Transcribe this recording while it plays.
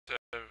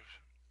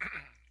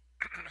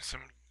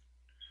some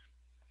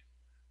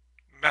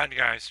bad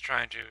guys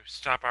trying to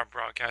stop our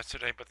broadcast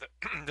today, but the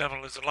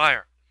devil is a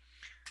liar.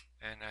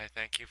 And I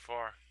thank you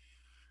for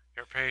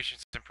your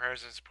patience and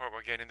prayers and support.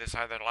 We're getting this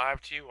either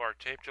live to you or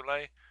tape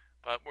delay,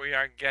 but we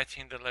are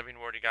getting the living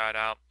word of God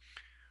out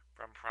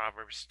from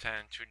Proverbs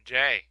 10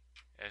 today,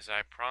 as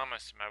I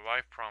promised, my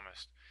wife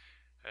promised,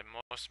 and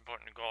most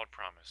important, God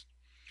promised.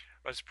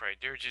 Let's pray.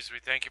 Dear Jesus, we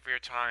thank you for your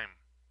time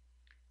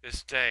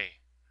this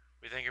day.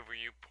 We thank you for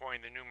you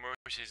pouring the new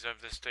mercies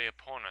of this day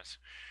upon us.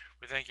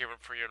 We thank you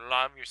for your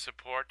love, your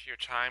support, your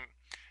time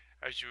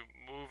as you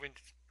move and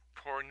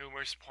pour new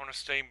mercy upon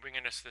us today,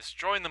 bringing us this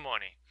joy in the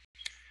morning.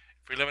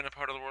 If we live in a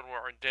part of the world where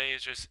our day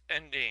is just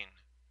ending,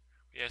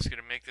 we ask you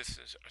to make this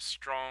a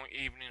strong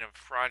evening of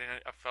Friday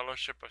night, of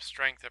fellowship, of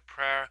strength, of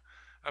prayer,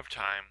 of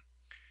time.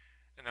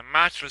 In the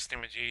matchless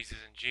name of Jesus,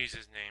 in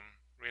Jesus' name,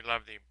 we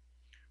love thee.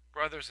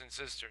 Brothers and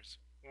sisters,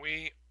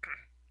 we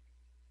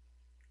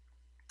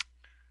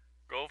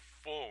go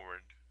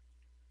forward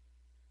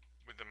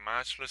with the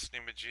matchless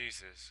name of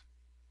Jesus,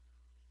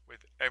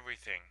 with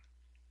everything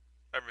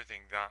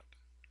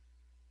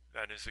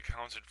that is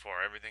accounted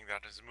for, everything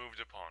that is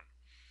moved upon.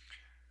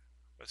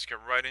 Let's get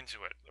right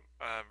into it.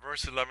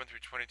 Verse 11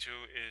 through 22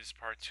 is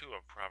part 2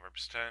 of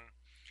Proverbs 10.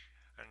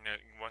 And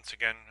once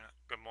again,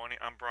 good morning.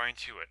 I'm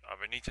Bryant Hewitt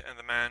of Anita and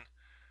the Man.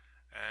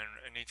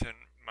 And Anita,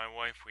 my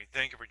wife, we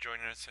thank you for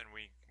joining us, and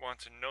we want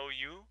to know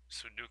you,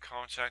 so do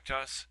contact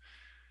us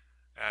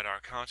at our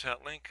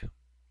contact link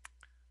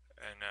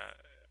and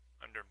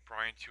under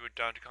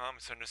bryanthewitt.com.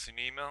 Send us an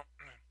email.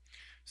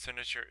 Send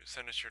us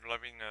your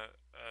loving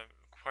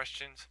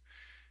questions.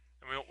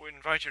 And we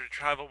invite you to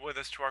travel with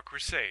us to our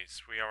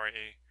crusades. We are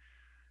a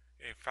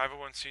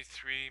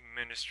 501c3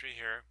 ministry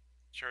here,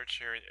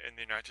 church here in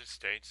the United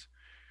States.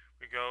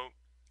 We go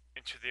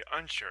into the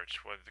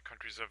unchurched, whether the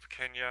countries of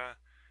Kenya,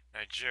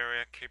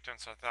 Nigeria, Cape Town,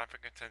 South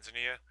Africa,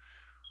 Tanzania.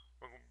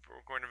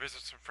 We're going to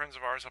visit some friends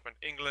of ours up in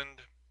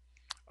England,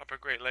 Upper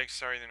Great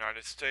Lakes area in the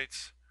United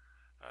States,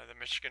 the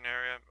Michigan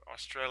area,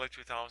 Australia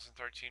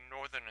 2013,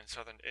 northern and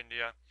southern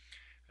India,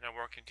 and our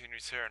work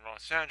continues here in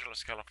Los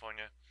Angeles,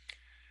 California.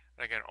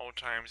 And again, all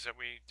times that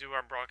we do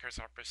our broadcasts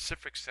are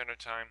Pacific Standard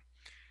Time,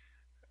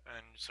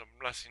 and so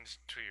blessings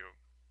to you.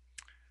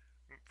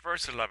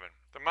 Verse 11,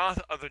 the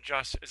mouth of the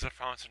just is a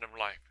fountain of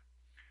life,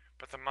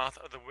 but the mouth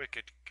of the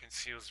wicked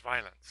conceals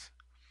violence.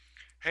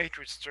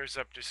 Hatred stirs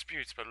up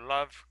disputes, but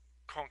love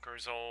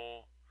conquers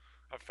all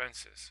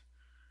offenses.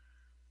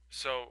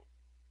 So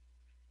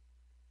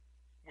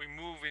we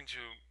move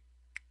into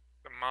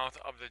the mouth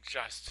of the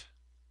just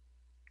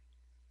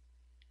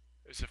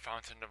is a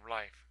fountain of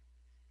life.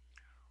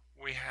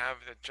 We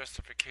have the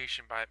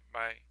justification by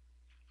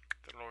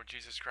the Lord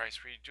Jesus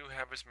Christ. We do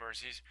have his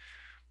mercies,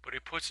 but he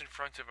puts in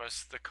front of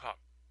us the cup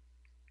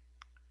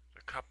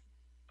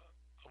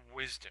of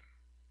wisdom,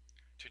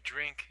 to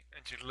drink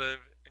and to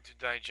live and to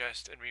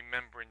digest in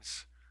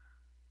remembrance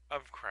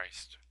of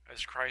Christ.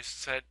 As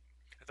Christ said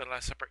at the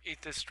Last Supper,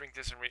 eat this, drink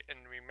this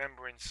in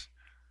remembrance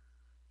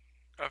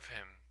of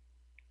him.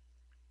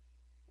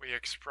 We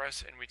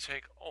express and we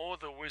take all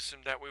the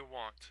wisdom that we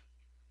want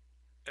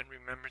in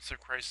remembrance of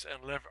Christ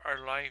and live our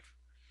life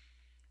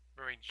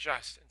very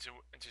just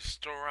and to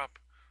store up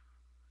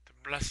the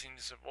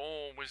blessings of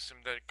all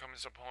wisdom that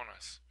comes upon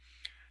us.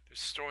 To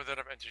store that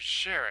up and to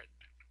share it,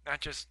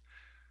 not just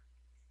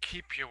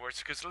keep your words.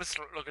 Because let's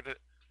look at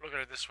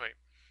it this way.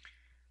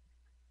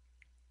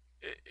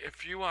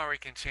 If you are a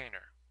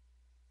container,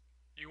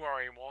 you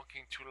are a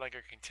walking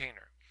two-legged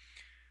container,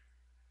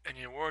 and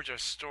your words are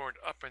stored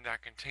up in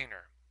that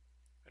container,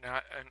 and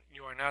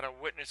you are not a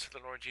witness of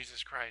the Lord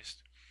Jesus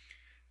Christ,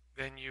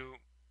 then you're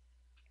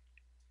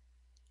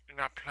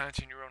not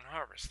planting your own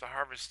harvest. The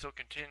harvest still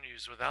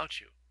continues without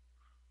you.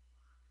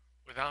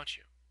 But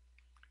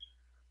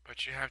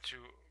you have to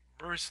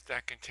burst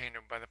that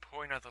container by the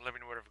pouring out the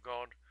living word of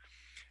God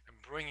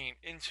and bringing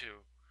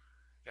into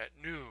that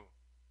new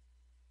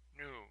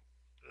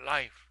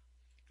life,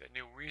 that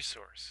new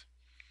resource.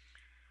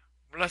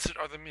 Blessed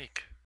are the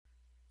meek,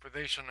 for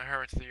they shall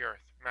inherit the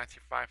earth.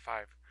 Matthew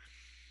 5:5.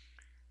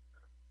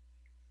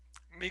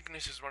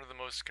 Meekness is one of the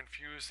most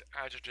confused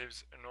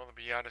adjectives in all the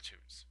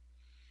Beatitudes,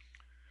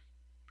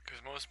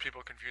 because most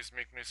people confuse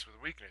meekness with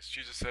weakness.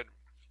 Jesus said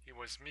he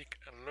was meek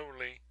and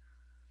lowly,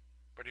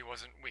 but he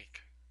wasn't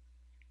weak.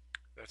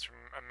 That's from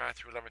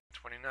Matthew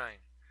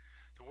 11:29.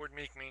 The word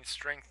meek means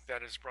strength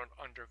that is brought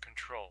under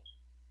control.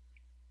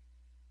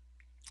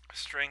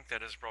 Strength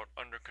that is brought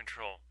under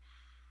control.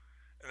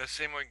 In the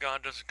same way,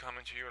 God doesn't come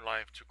into your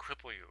life to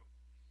cripple you.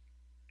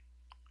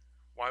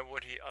 Why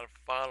would he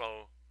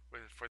follow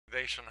for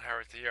they shall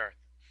inherit the earth?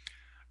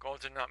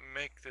 God did not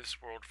make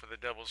this world for the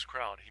devil's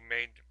crowd. He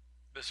made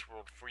this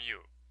world for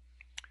you.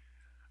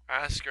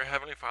 Ask your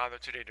Heavenly Father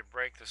today to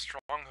break the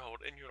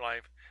stronghold in your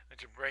life and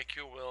to break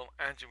your will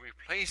and to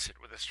replace it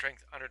with a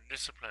strength under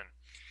discipline.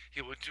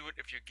 He will do it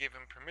if you give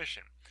him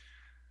permission.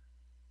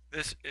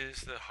 This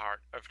is the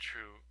heart of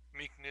true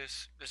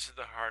meekness. This is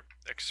the heart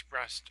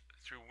expressed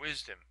through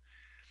wisdom.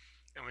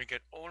 And we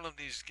get all of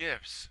these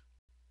gifts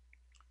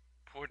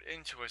poured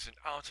into us and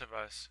out of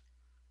us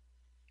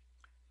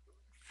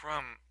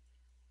from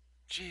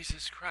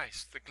Jesus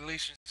Christ. The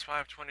Galatians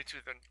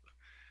 5:22,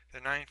 the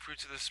 9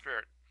 fruits of the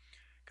Spirit.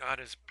 God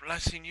is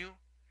blessing you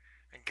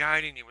and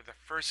guiding you with the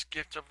first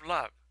gift of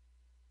love.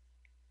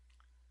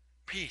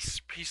 Peace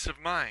of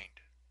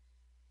mind,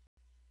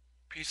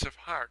 peace of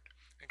heart.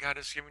 And God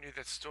has given you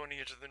that stony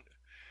edge of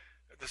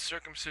the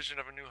circumcision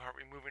of a new heart,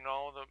 removing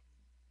all the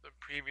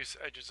previous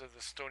edges of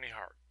the stony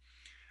heart,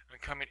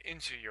 and coming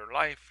into your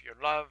life, your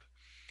love,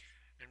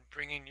 and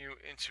bringing you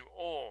into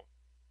all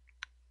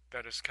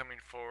that is coming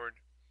forward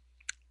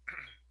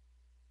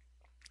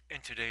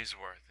in today's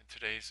worth, in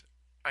today's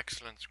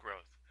excellence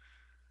growth.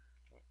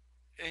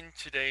 In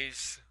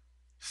today's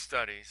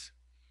studies,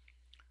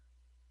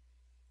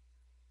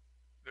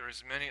 there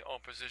is many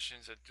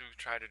oppositions that do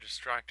try to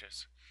distract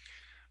us.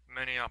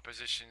 Many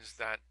oppositions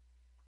that,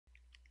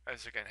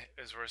 as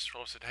verse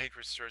 12 said,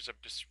 hatred stirs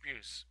up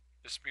disputes.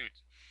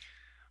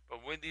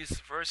 But with this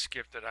first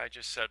gift that I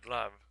just said,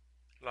 love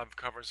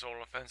covers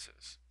all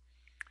offenses.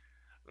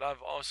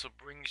 Love also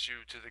brings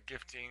you to the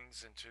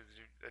giftings and to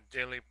the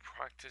daily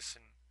practice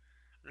and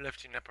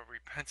lifting up of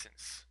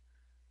repentance.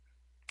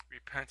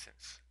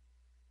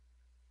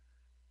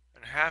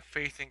 And have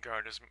faith in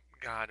God as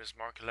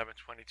Mark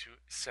 11:22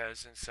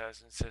 says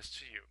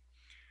to you.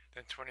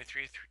 Then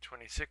 23 through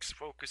 26,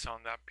 focus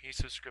on that piece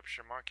of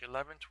scripture, Mark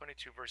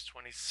 11:22, verse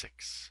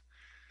 26.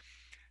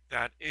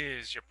 That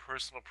is your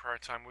personal prayer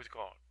time with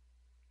God,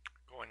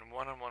 going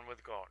one-on-one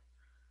with God.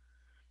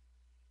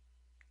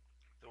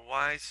 The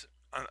wise,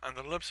 on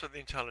the lips of the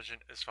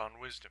intelligent is found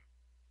wisdom,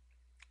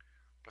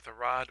 but a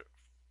rod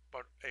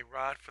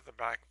for the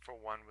back for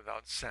one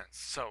without sense.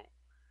 So,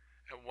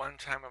 at one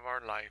time of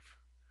our life,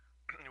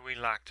 we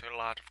lacked a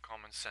lot of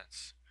common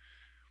sense.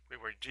 We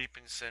were deep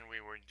in sin.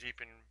 We were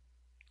deep in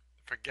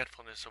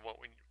forgetfulness of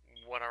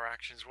what our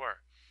actions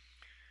were.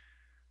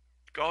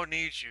 God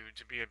needs you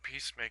to be a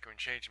peacemaker and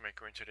change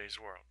maker in today's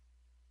world.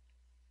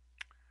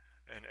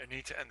 And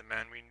Anita and the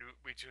man, we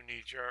do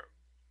need your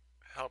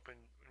help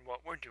in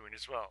what we're doing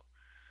as well.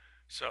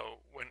 So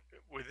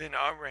within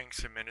our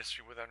ranks of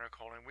ministry, within our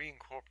calling, we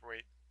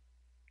incorporate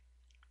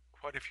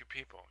quite a few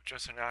people.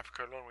 Just in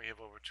Africa alone, we have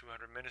over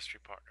 200 ministry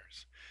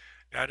partners.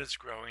 That is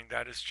growing,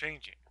 that is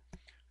changing.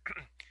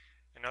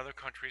 In other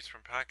countries,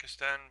 from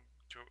Pakistan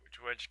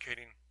to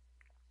educating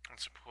and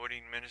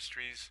supporting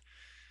ministries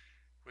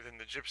within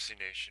the Gypsy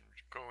Nation,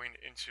 going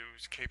into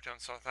Cape Town,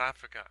 South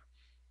Africa,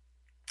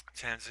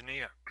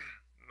 Tanzania,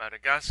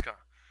 Madagascar,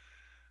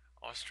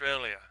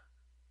 Australia,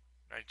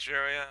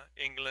 Nigeria,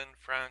 England,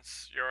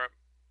 France, Europe,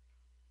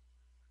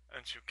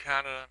 and to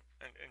Canada,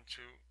 and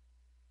into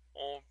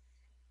all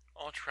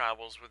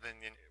travels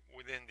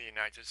within the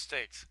United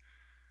States.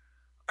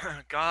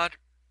 God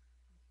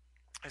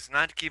has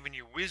not given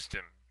you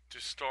wisdom to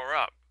store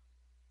up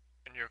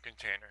in your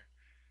container.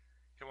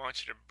 He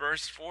wants you to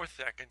burst forth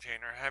that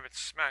container, have it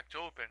smacked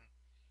open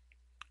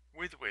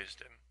with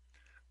wisdom,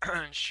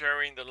 and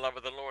sharing the love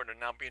of the Lord, and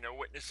now being a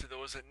witness to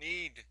those that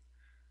need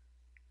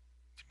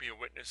to be a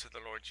witness of the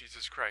Lord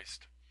Jesus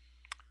Christ.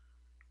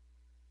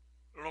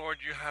 Lord,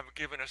 you have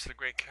given us the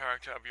great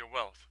character of your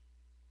wealth,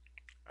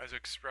 as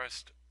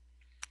expressed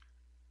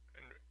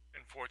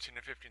in 14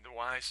 and 15. The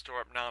wise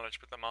store up knowledge,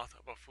 but the mouth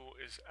of a fool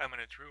is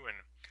eminent ruin.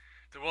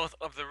 The wealth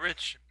of the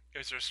rich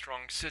is their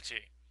strong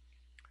city.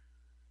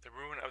 The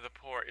ruin of the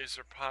poor is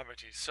their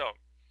poverty. So,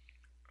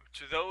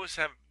 to those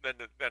that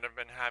have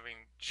been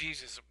having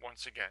Jesus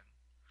once again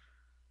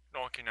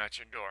knocking at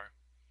your door,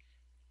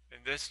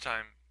 in this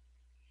time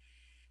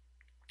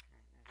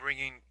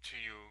bringing to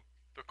you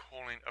the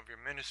calling of your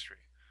ministry,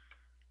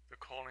 the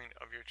calling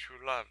of your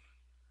true love,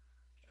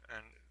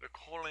 and the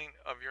calling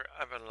of your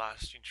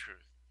everlasting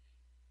truth.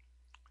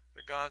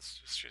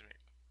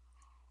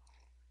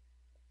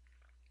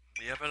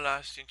 The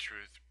everlasting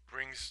truth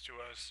brings to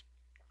us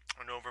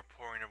an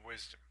overpouring of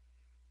wisdom,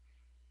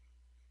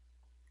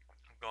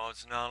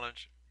 God's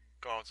knowledge,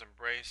 God's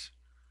embrace,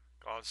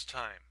 God's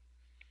time.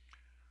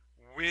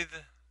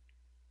 With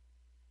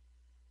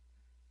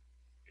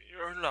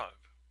your love,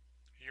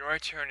 your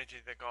eternity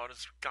that God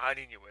is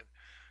guiding you with,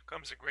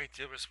 comes a great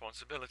deal of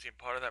responsibility, and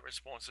part of that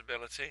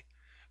responsibility,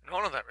 and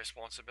all of that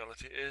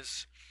responsibility,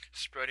 is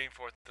spreading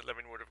forth the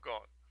living word of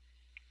God.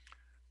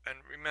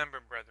 And remember,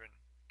 brethren,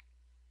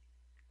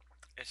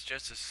 it's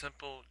just a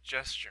simple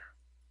gesture,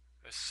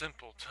 a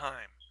simple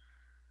time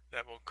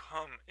that will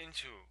come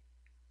into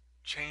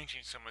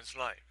changing someone's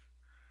life.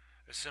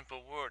 A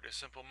simple word, a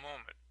simple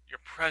moment, your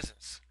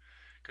presence.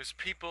 Because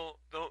people,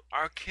 though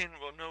our kin,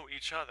 will know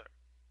each other.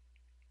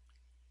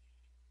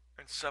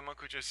 And someone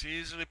could just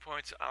easily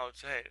point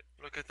out, hey,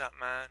 look at that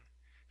man.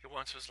 He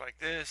once was like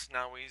this,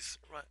 now he's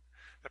right.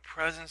 The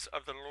presence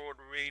of the Lord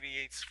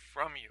radiates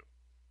from you.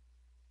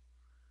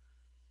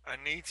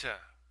 Anita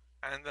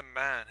and the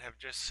man have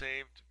just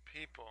saved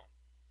people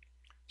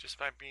just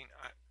by being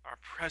our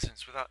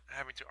presence without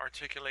having to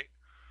articulate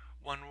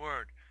one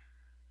word.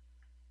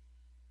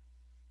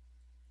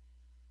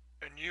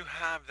 And you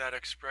have that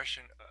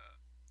expression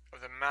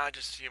of the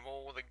majesty of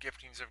all the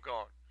giftings of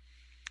God.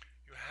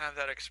 you have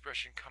that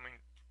expression coming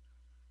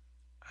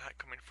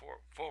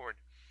forward.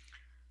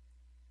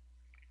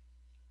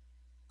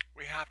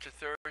 We have to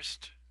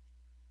thirst.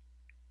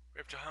 We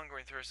have to hunger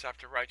and thirst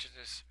after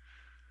righteousness,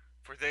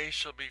 for they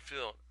shall be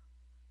filled.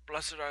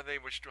 Blessed are they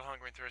which do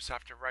hunger and thirst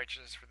after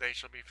righteousness, for they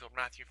shall be filled.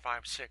 Matthew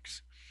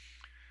 5:6.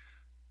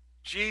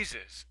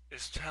 Jesus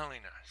is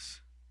telling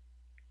us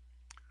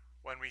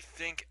when we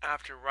think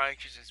after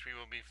righteousness, we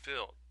will be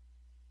filled.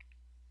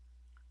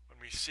 When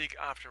we seek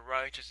after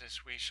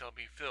righteousness, we shall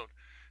be filled.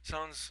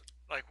 Sounds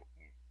like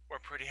we're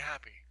pretty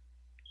happy.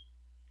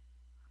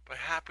 But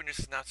happiness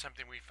is not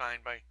something we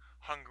find by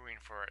hungering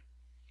for it.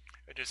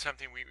 It is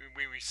something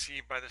we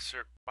receive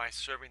by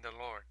serving the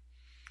Lord.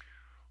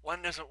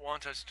 One doesn't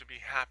want us to be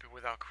happy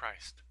without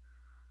Christ.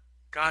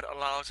 God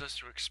allows us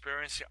to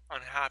experience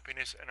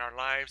unhappiness in our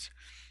lives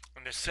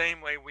in the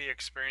same way we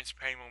experience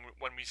pain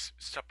when we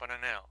step on a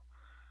nail.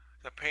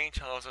 The pain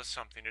tells us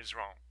something is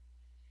wrong.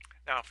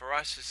 Now, for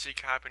us to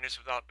seek happiness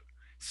without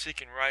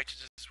seeking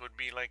righteousness would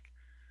be like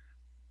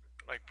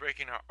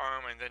breaking our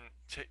arm and then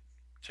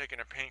taking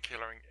a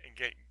painkiller and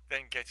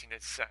then getting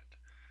it set.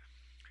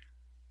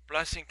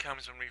 Blessing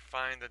comes when we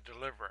find the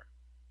deliverer.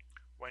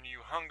 When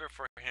you hunger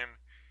for him,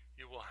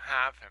 you will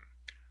have him.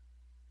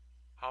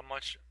 How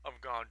much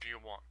of God do you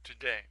want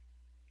today?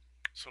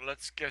 So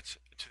let's get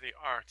to the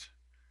art,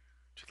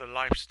 to the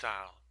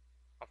lifestyle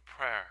of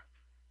prayer,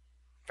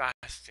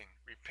 fasting,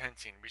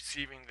 repenting,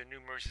 receiving the new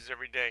mercies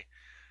every day.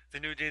 The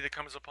new day that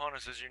comes upon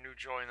us is your new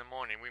joy in the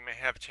morning. We may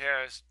have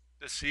tears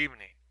this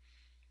evening.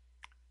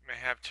 We may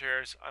have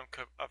tears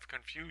of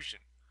confusion.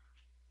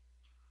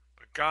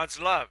 But God's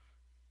love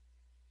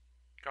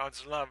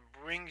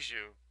brings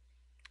you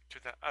to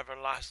the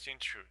everlasting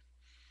truth.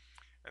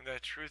 And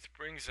that truth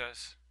brings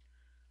us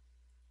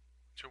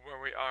to where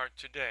we are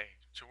today,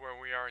 to where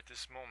we are at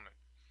this moment.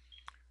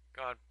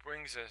 God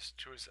brings us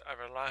to his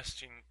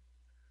everlasting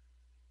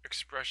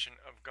expression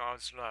of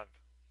God's love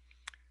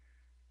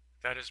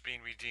that is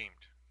being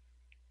redeemed.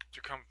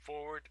 To come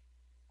forward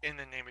in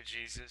the name of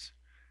Jesus,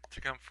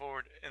 to come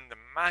forward in the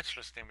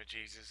matchless name of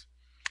Jesus.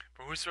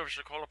 For whosoever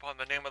shall call upon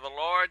the name of the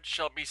Lord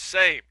shall be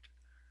saved.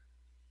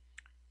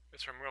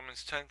 It's from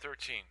Romans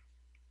 10:13.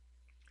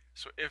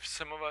 So if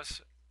some of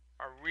us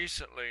are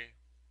recently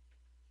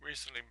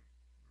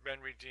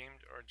been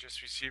redeemed or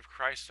just received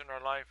Christ in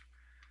our life,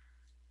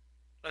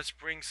 let's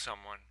bring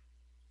someone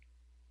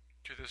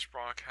to this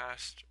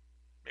broadcast,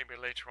 maybe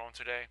later on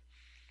today.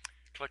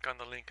 Click on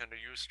the link under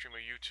Ustream or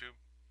YouTube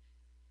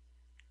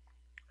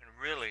and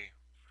really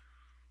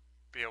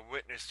be a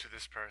witness to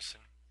this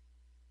person.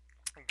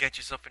 Get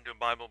yourself into a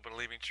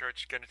Bible-believing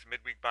church, get into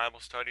midweek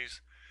Bible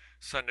studies,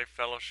 Sunday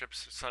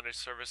fellowships, Sunday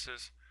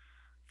services,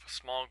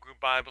 small group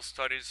Bible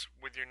studies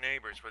with your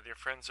neighbors, with your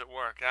friends at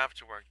work,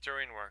 after work,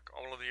 during work,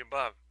 all of the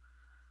above.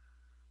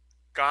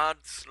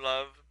 God's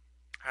love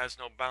has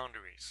no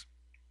boundaries.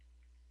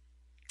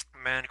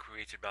 Man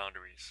created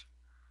boundaries.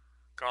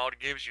 God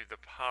gives you the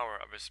power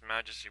of his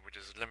majesty, which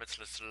is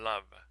limitless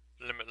love,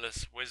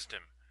 limitless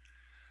wisdom.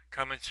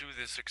 Come into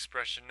this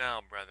expression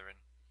now, brethren.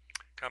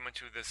 Come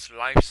into this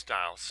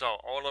lifestyle. So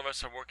all of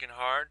us are working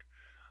hard,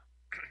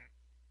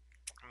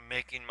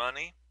 making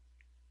money.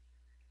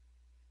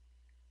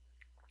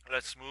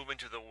 Let's move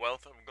into the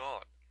wealth of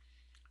God,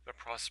 the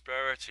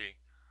prosperity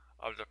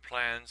of the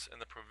plans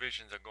and the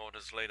provisions that God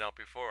has laid out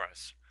before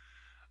us.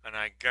 And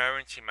I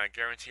guarantee, my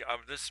guarantee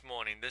of this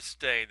morning, this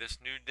day, this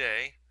new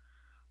day,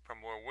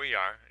 from where we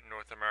are in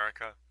North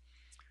America,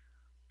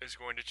 is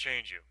going to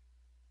change you.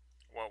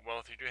 What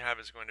wealth you do have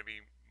is going to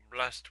be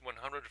blessed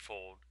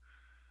 100-fold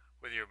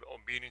with your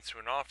obedience to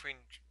an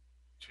offering,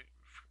 to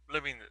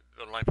living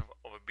the life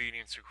of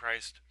obedience to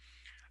Christ,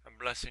 and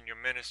blessing your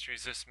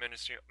ministries, this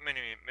ministry,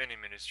 many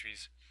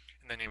ministries,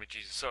 in the name of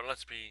Jesus. So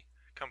let's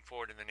come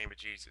forward in the name of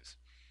Jesus.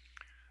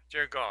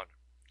 Dear God,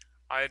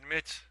 I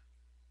admit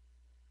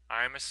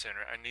I am a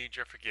sinner. I need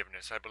your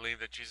forgiveness. I believe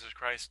that Jesus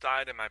Christ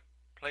died in my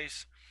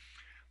place,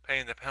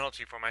 paying the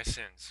penalty for my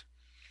sins.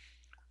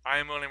 I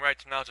am willing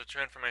right now to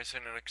turn from my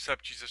sin and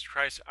accept Jesus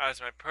Christ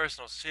as my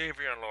personal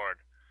Savior and Lord.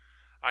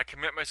 I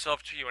commit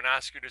myself to you and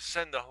ask you to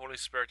send the Holy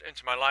Spirit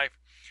into my life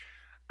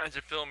and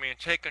to fill me and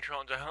take control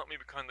and to help me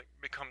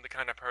become the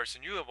kind of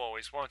person you have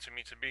always wanted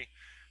me to be.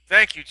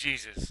 Thank you,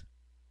 Jesus,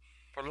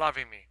 for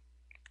loving me.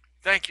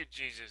 Thank you,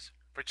 Jesus,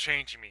 for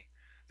changing me.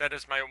 That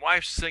is my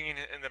wife singing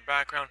in the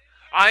background.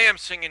 I am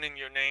singing in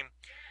your name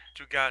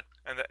to God,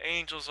 and the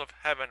angels of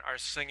heaven are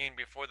singing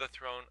before the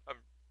throne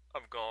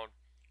of God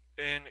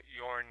in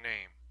your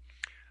name,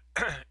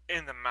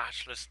 in the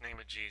matchless name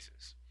of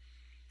Jesus.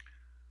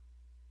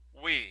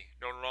 We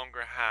no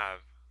longer have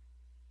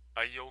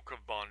a yoke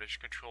of bondage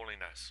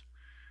controlling us.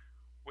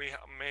 We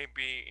may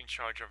be in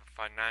charge of a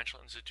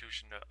financial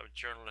institution, a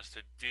journalist,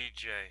 a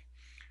DJ,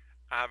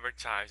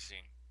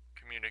 advertising,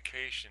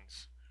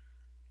 communications,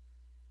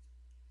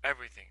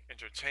 everything,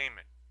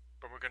 entertainment.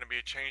 But we're going to be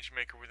a change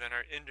maker within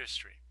our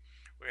industry.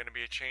 We're going to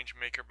be a change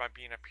maker by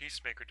being a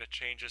peacemaker to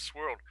change this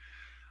world.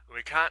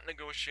 We can't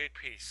negotiate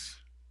peace.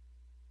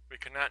 We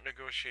cannot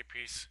negotiate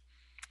peace,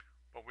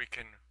 but we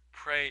can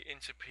pray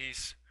into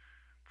peace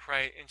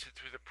pray into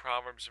through the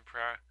Proverbs and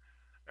prayer,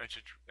 and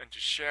to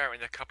share in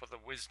the cup of the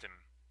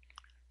wisdom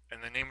in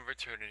the name of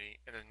eternity,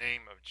 in the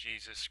name of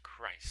Jesus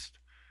Christ.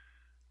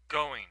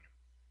 Going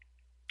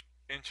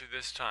into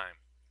this time,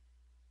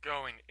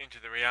 going into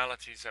the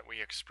realities that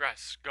we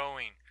express,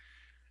 going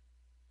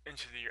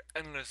into the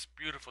endless,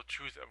 beautiful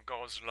truth of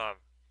God's love.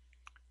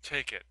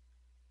 Take it,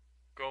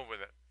 go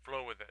with it,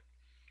 flow with it.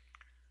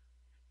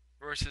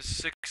 Verses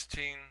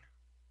 16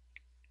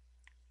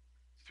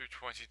 through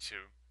 22.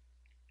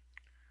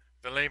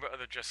 The labor of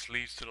the just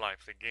leads to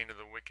life, the gain of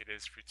the wicked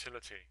is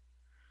futility.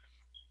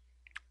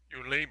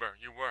 You labor,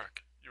 you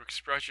work, you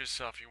express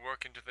yourself, you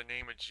work into the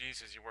name of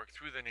Jesus, you work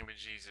through the name of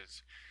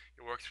Jesus,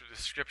 you work through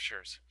the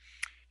scriptures.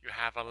 You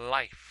have a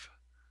life.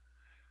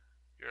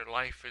 Your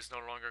life is no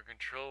longer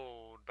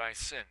controlled by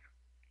sin.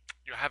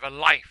 You have a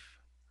life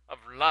of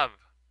love,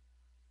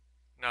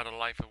 not a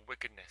life of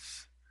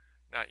wickedness.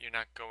 You're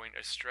not going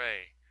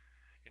astray.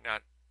 You're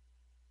not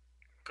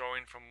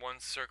going from one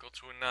circle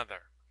to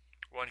another,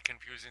 one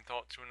confusing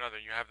thought to another.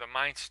 You have the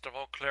mindset of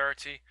all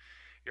clarity.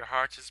 Your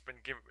heart has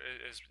been given,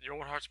 your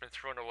old heart's been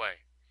thrown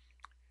away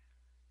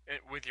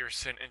with your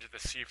sin into the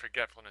sea of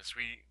forgetfulness.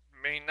 We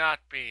may not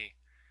be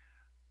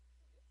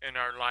in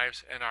our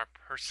lives and our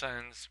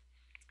persons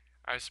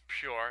as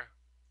pure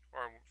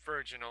or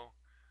virginal,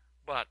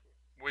 but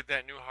with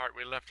that new heart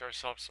we lift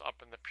ourselves up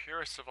in the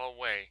purest of all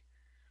way,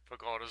 for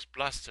God has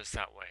blessed us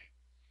that way.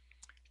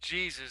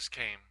 Jesus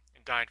came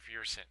and died for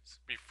your sins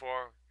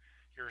before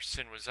your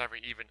sin was ever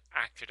even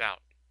acted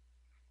out.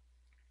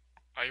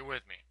 Are you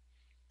with me?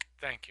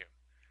 Thank you.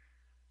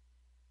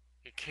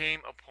 He came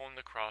upon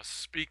the cross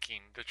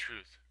speaking the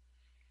truth.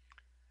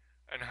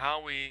 And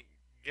how we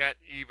get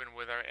even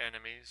with our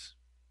enemies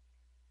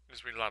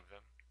is we love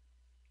them,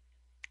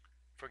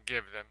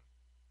 forgive them,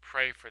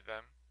 pray for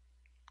them,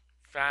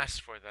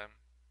 fast for them,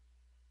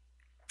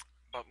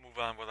 but move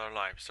on with our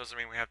lives. Doesn't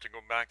mean we have to go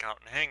back out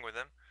and hang with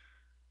them.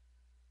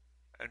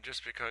 And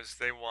just because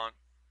they want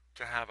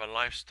to have a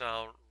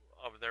lifestyle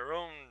of their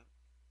own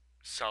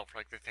self,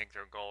 like they think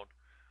they're gold,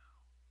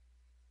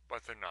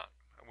 but they're not.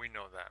 And we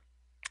know that.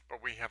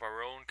 But we have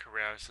our own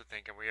careers to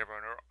think of. We have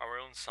our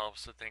own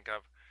selves to think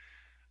of.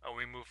 And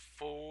we move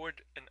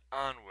forward and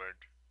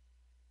onward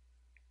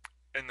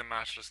in the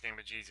matchless name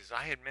of Jesus.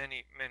 I had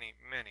many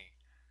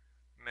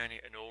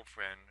an old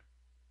friend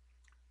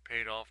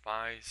paid off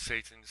by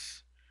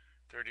Satan's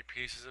 30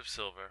 pieces of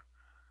silver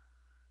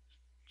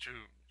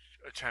to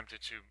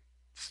attempted to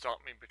stop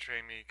me,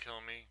 betray me, kill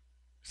me,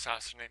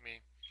 assassinate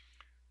me.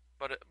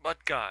 But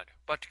God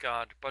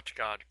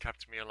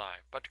kept me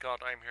alive. But God,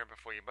 I am here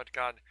before you. But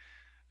God,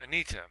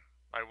 Anita,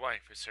 my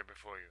wife, is here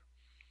before you.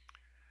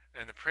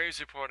 And the praise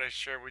report I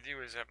share with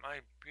you is that my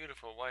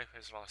beautiful wife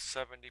has lost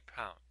 70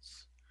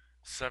 pounds.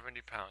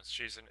 70 pounds.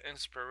 She's an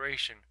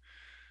inspiration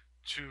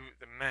to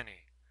the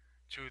many,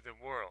 to the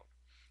world.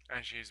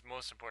 And she's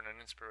most important,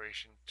 an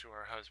inspiration to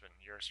her husband,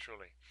 yours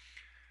truly.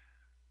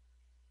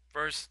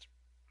 Verse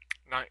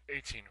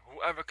 18.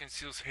 Whoever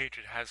conceals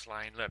hatred has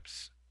lying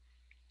lips,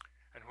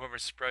 and whoever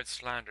spreads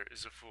slander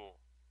is a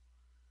fool.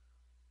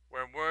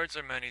 Where words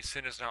are many,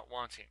 sin is not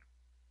wanting,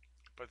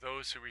 but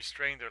those who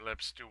restrain their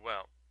lips do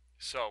well.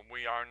 So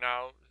we are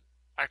now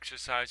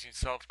exercising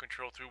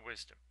self-control through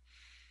wisdom.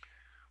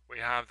 We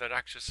have that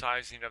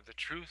exercising of the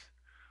truth.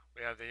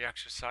 We have the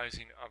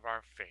exercising of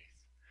our faith.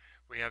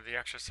 We have the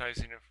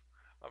exercising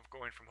of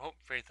going from hope,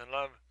 faith, and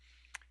love,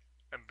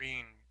 and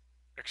being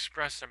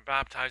expressed and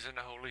baptized in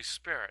the Holy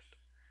Spirit.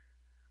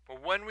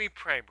 But when we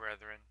pray,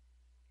 brethren,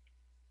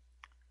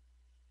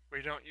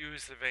 we don't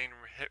use the vain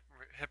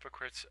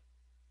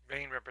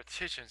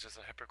repetitions as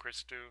the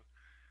hypocrites do.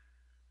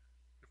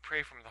 We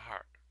pray from the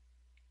heart.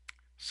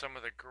 Some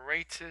of the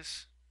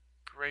greatest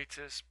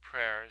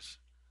prayers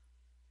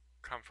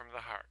come from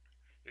the heart.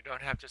 You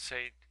don't have to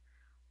say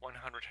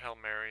 100 Hail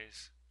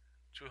Marys,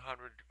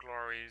 200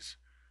 Glories,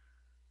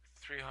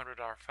 300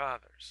 Our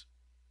Fathers.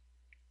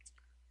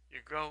 You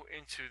go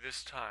into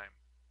this time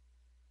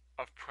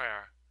of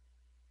prayer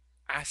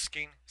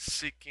asking,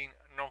 seeking,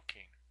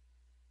 knocking.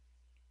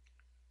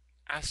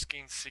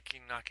 Asking,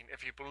 seeking, knocking.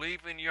 If you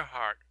believe in your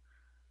heart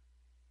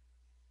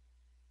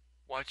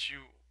what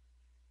you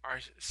are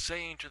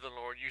saying to the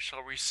Lord, you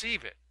shall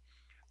receive it.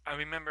 And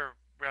remember,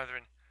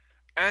 brethren,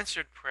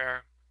 answered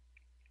prayer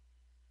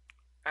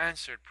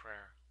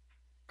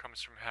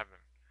comes from heaven.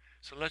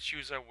 So let's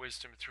use our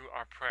wisdom through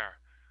our prayer.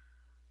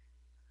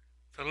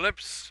 The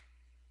lips,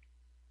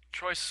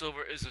 choice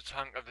silver is the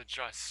tongue of the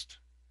just.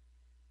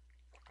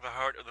 The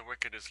heart of the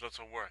wicked is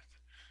little worth.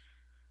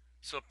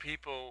 So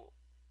people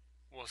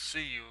will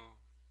see you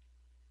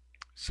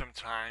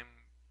sometime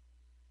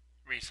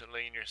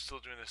recently and you're still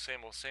doing the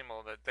same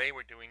old that they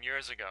were doing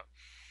years ago.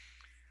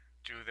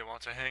 Do they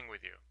want to hang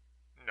with you?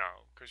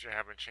 No, because you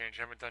haven't changed,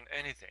 you haven't done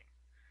anything.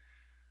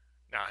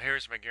 Now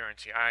here's my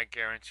guarantee. I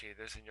guarantee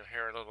this, and you'll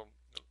hear a little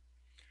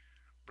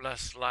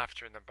blessed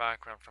laughter in the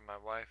background from my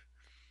wife.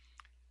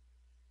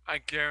 I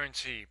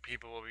guarantee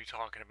people will be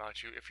talking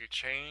about you if you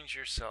change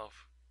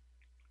yourself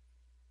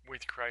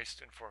with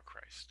Christ and for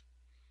Christ.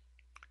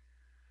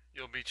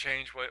 You'll be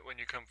changed when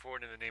you come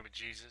forward in the name of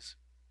Jesus.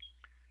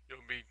 You'll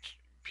be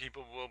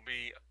People will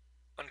be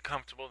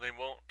uncomfortable. They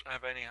won't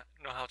have any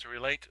know how to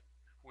relate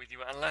with you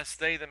unless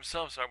they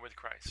themselves are with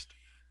Christ.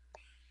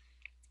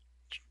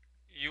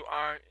 You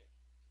are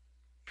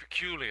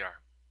peculiar.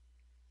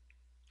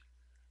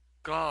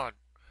 God,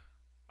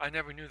 I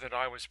never knew that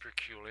I was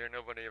peculiar.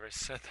 Nobody ever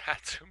said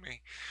that to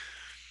me.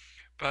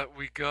 But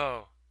we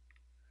go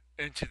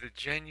into the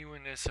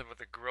genuineness of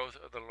the growth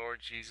of the Lord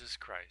Jesus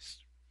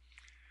Christ,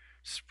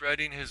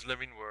 spreading his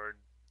living word,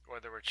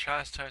 whether we're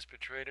chastised,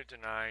 betrayed, or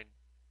denied.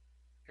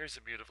 Here's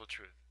the beautiful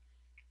truth.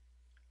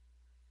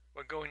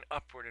 We're going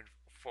upward and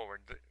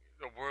forward.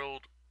 The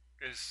world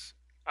is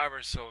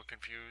ever so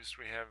confused.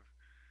 We have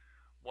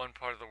one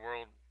part of the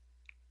world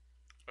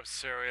of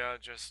Syria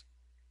just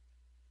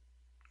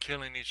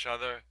killing each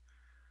other.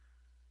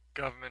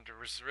 Government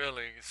was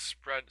really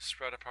spread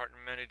apart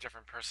in many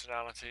different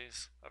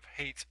personalities of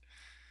hate,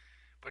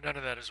 but none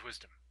of that is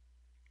wisdom.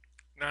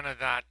 None of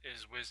that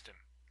is wisdom,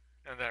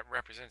 and that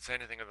represents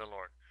anything of the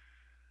Lord.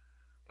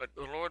 But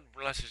the Lord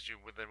blesses you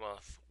with the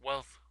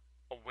wealth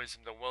of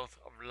wisdom, the wealth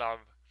of love.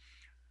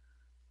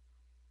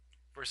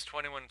 Verse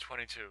 21 and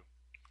 22.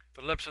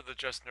 The lips of the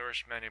just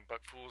nourish many,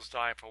 but fools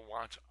die for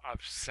want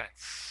of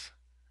sense.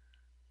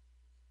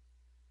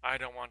 I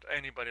don't want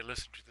anybody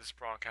listening to this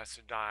broadcast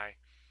to die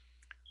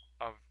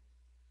of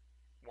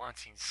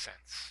wanting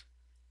sense.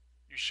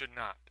 You should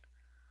not.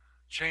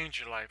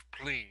 Change your life,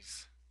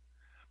 please.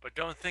 But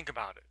don't think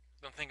about it.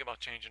 Don't think about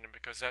changing it,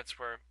 because that's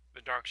where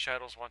the dark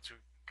shadows want to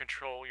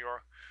control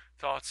your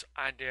thoughts,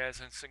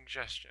 ideas, and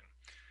suggestion.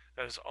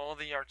 That is all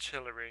the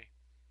artillery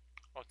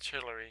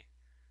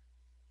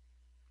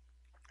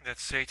that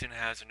Satan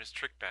has in his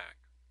trick bag.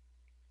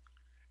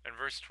 And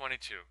verse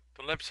 22,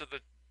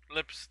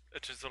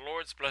 it is the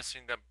Lord's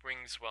blessing that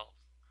brings wealth,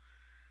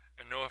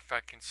 and no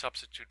effect can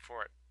substitute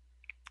for it.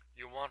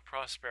 You want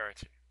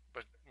prosperity,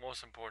 but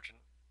most important,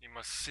 you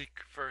must seek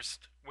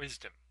first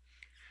wisdom.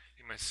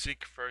 You must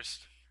seek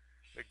first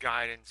the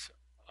guidance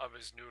of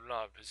his new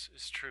love,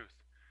 his truth,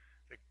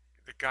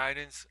 the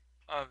guidance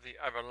of the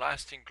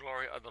everlasting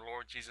glory of the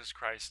Lord Jesus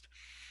Christ.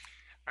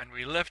 And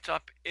we lift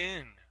up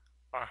in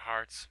our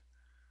hearts,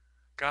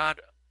 God,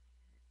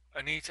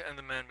 Anita and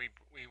the men, we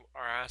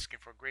are asking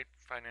for great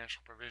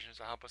financial provisions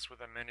to help us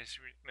with our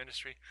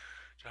ministry,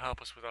 to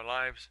help us with our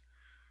lives,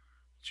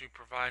 to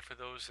provide for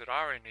those that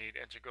are in need,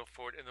 and to go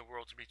forward in the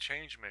world to be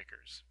change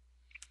makers.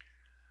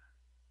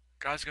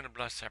 God's going to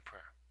bless that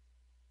prayer.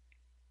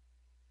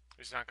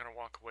 He's not going to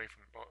walk away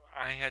from it. But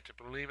I had to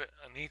believe it.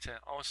 Anita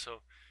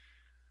also,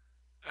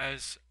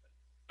 as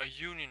a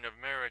union of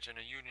marriage and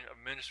a union of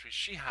ministry,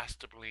 she has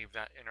to believe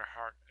that in her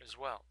heart as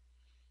well.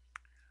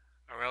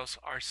 Or else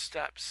our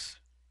steps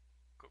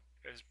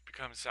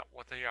becomes that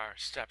what they are,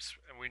 steps,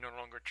 and we no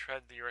longer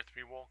tread the earth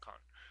we walk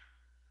on.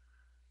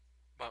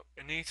 But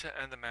Anita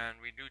and the man,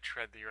 we do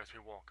tread the earth we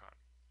walk on.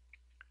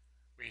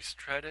 We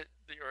tread it,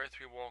 the earth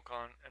we walk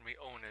on, and we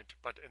own it,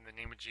 but in the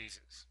name of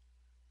Jesus.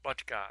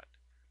 But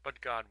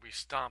God, we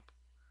stomp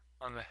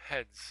on the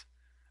heads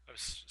of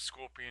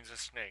scorpions and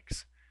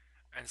snakes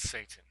and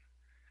Satan.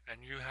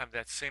 And you have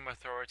that same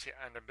authority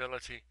and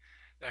ability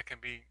that can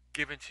be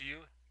given to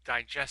you,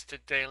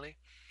 digested daily.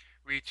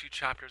 Read 2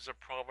 chapters of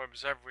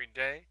Proverbs every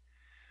day.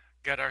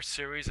 Get our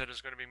series that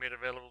is going to be made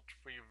available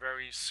for you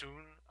very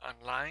soon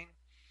online,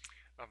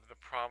 of the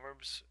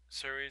Proverbs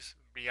series,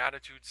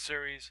 Beatitude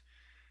series.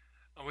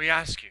 And we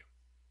ask you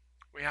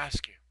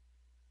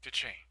to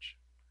change.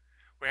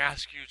 We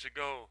ask you to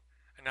go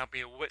and now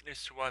be a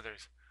witness to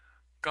others.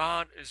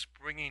 God is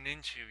bringing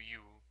into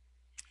you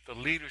the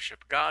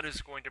leadership. God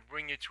is going to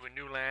bring you to a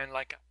new land,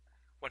 like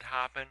what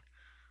happened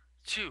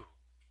to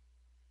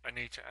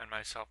Anita and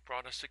myself,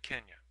 brought us to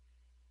Kenya.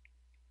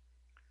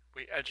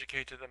 We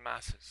educated the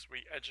masses.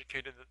 We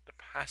educated the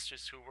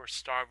pastors who were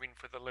starving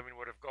for the living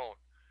word of God.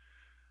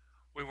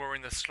 We were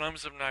in the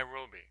slums of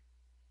Nairobi.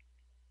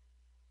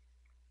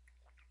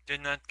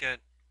 Did not get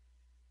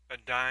a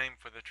dime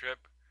for the trip,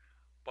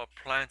 but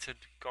planted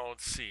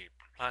God's seed,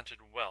 planted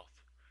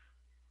wealth,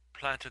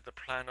 planted the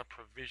plan of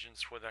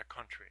provisions for that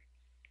country.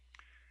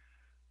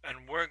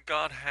 And where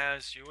God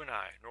has you and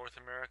I, North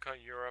America,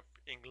 Europe,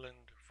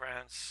 England,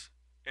 France,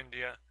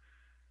 India,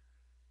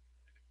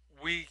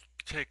 we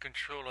take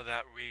control of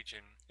that region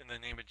in the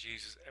name of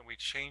Jesus, and we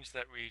change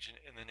that region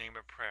in the name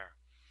of prayer.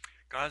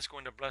 God's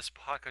going to bless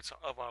pockets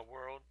of our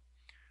world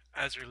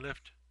as we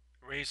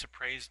raise a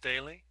praise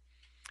daily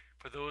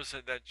for those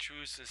that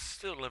choose to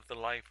still live the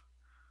life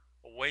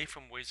away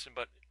from wisdom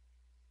but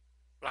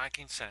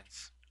lacking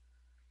sense.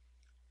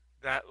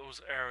 That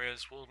those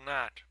areas will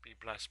not be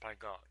blessed by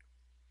God.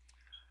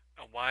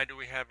 And why do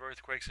we have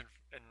earthquakes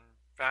and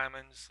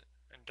famines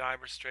and dire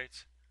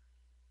straits?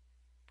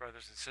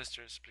 Brothers and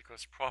sisters,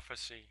 because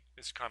prophecy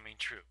is coming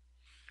true.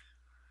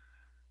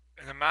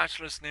 In the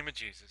matchless name of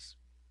Jesus,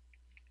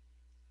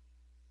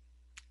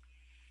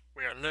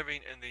 we are living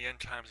in the end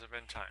times of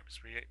end times.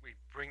 We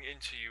bring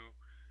into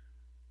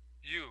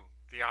you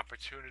the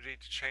opportunity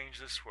to change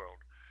this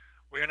world.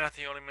 We are not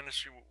the only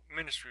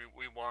ministry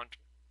we want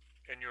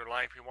in your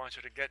life. He wants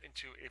you to get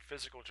into a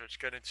physical church,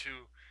 get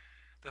into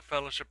the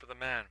fellowship of the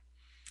man.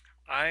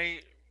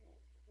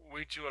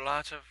 We do a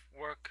lot of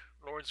work,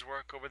 Lord's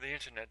work over the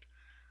internet,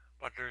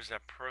 but there's a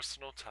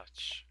personal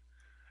touch.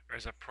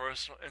 There's a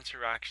personal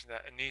interaction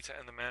that Anita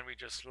and the man, we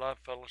just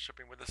love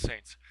fellowshipping with the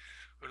saints.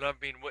 We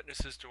love being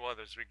witnesses to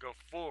others. We go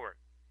forward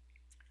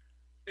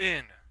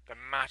in the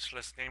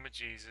matchless name of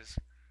Jesus,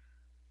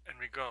 and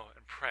we go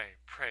and pray,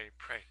 pray,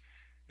 pray.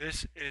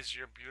 This is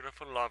your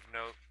beautiful love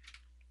note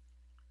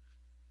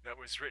that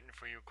was written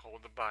for you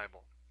called the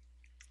Bible.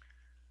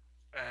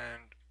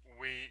 And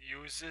we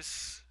use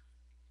this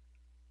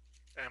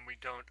and we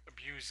don't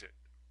abuse it.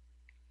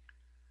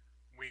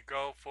 We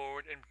go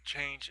forward and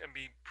change and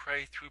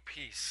pray through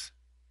peace.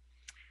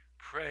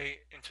 Pray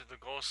into the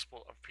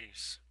gospel of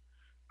peace.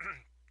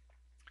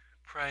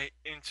 Pray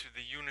into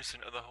the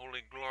unison of the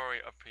holy glory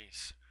of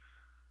peace.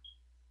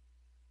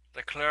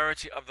 The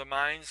clarity of the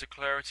minds, the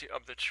clarity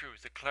of the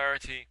truth, the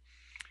clarity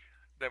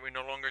that we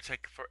no longer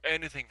take for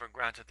anything for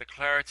granted, the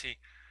clarity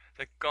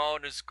that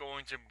God is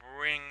going to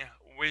bring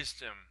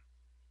wisdom,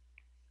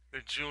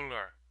 the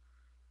jeweler,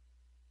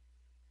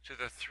 to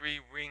the three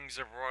rings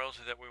of royalty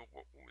that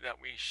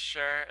we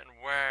share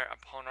and wear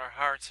upon our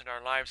hearts and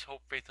our lives,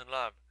 hope, faith, and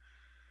love,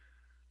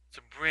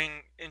 to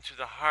bring into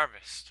the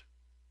harvest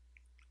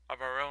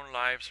of our own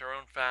lives, our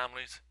own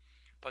families,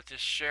 but to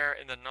share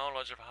in the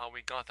knowledge of how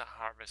we got the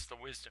harvest, the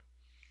wisdom.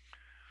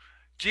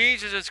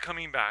 Jesus is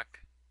coming back,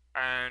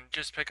 and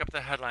just pick up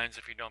the headlines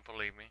if you don't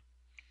believe me.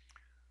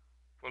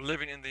 We're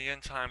living in the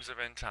end times of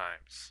end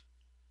times.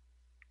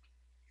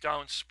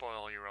 Don't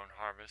spoil your own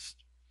harvest.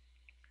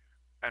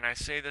 And I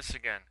say this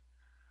again,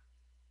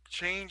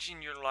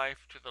 changing your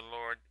life to the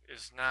Lord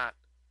is not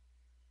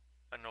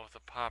an oath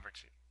of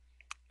poverty.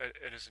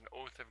 It is an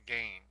oath of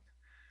gain,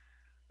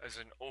 as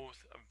an oath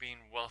of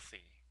being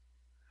wealthy.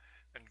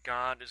 And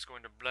God is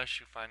going to bless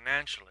you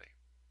financially.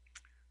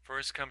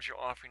 First comes your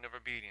offering of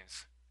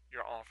obedience,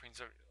 your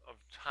offerings of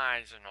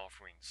tithes and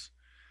offerings.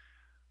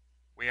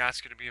 We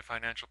ask you to be a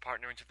financial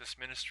partner into this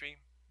ministry.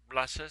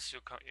 Bless us,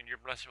 and your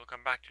blessing will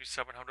come back to you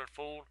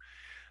 700-fold,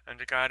 and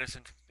to guide us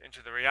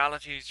into the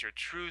realities, your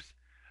truth,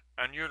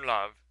 and your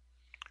love.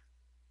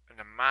 In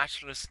the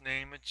matchless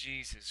name of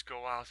Jesus,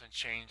 go out and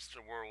change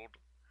the world.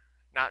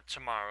 Not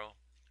tomorrow,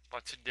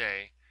 but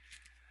today.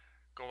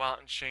 Go out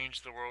and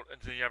change the world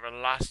into the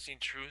everlasting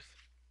truth.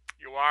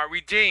 You are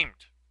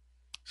redeemed.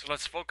 So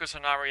let's focus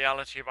on our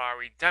reality of our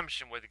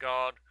redemption with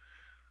God.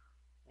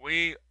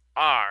 We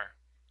are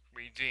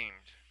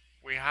redeemed.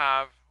 We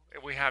have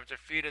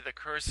defeated the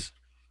curse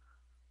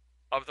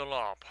of the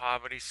law,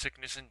 poverty,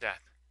 sickness, and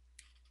death.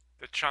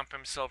 The trump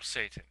himself,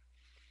 Satan,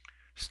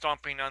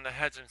 stomping on the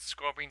heads and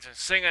scorpions and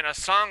singing a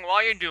song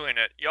while you're doing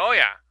it. Oh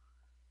yeah.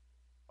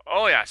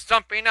 Oh yeah,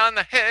 stomping on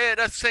the head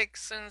of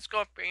snakes and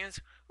scorpions.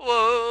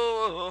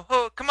 Whoa,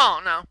 whoa, come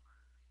on now.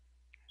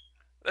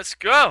 Let's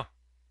go.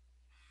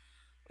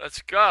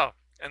 Let's go.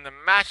 In the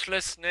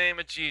matchless name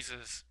of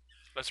Jesus,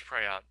 let's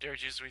pray out. Dear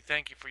Jesus, we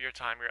thank you for your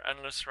time, your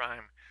endless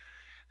rhyme,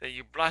 that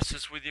you bless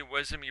us with your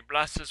wisdom, you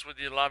bless us with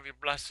your love, you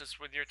bless us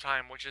with your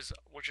time, which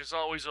is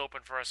always open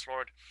for us,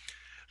 Lord.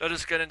 Let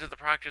us get into the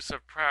practice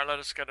of prayer. Let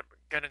us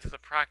get into the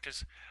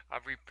practice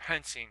of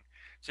repenting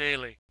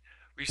daily,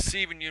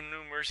 receiving your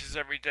new mercies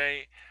every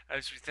day,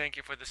 as we thank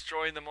you for this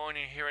joy in the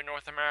morning here in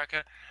North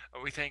America.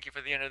 We thank you for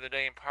the end of the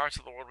day in parts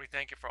of the world. We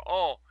thank you for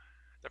all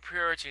the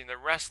purity and the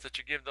rest that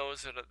you give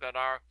those that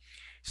are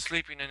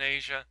sleeping in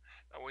Asia.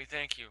 We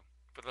thank you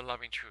for the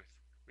loving truth.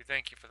 We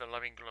thank you for the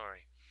loving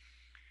glory.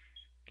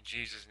 In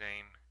Jesus'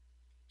 name,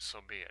 so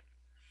be it.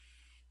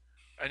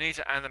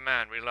 Anita and the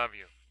man, we love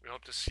you. We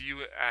hope to see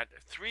you at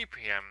 3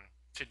 p.m.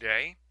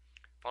 today,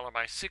 followed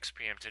by 6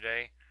 p.m.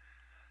 today.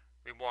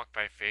 We walk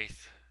by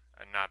faith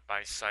and not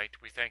by sight.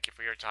 We thank you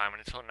for your time,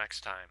 and until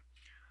next time,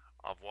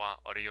 au revoir,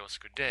 adios,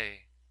 good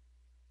day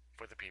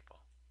for the people.